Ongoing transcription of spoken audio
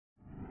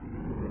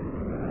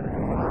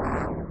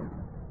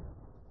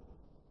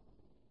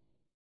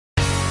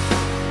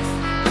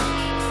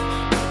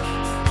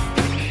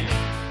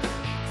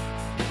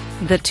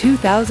the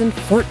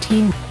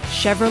 2014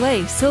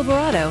 Chevrolet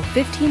Silverado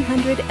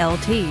 1500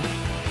 LT.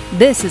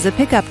 This is a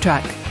pickup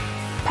truck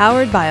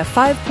powered by a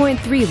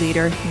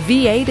 5.3-liter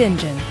V8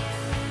 engine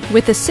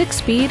with a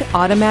 6-speed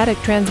automatic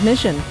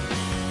transmission.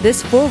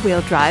 This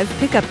four-wheel drive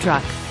pickup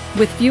truck,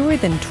 with fewer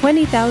than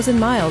 20,000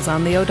 miles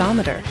on the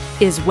odometer,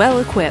 is well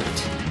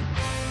equipped.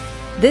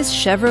 This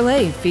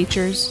Chevrolet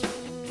features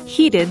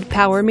heated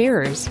power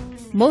mirrors,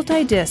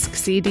 multi-disc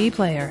CD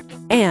player,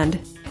 and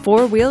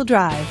four-wheel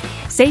drive.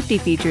 Safety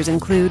features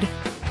include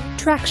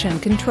traction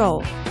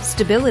control,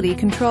 stability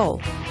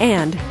control,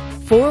 and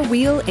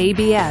four-wheel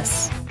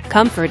ABS.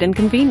 Comfort and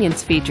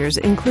convenience features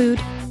include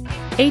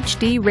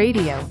HD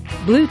radio,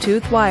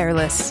 Bluetooth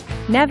wireless,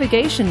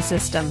 navigation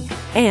system,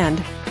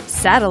 and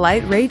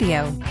satellite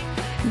radio.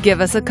 Give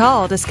us a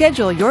call to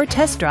schedule your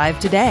test drive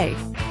today.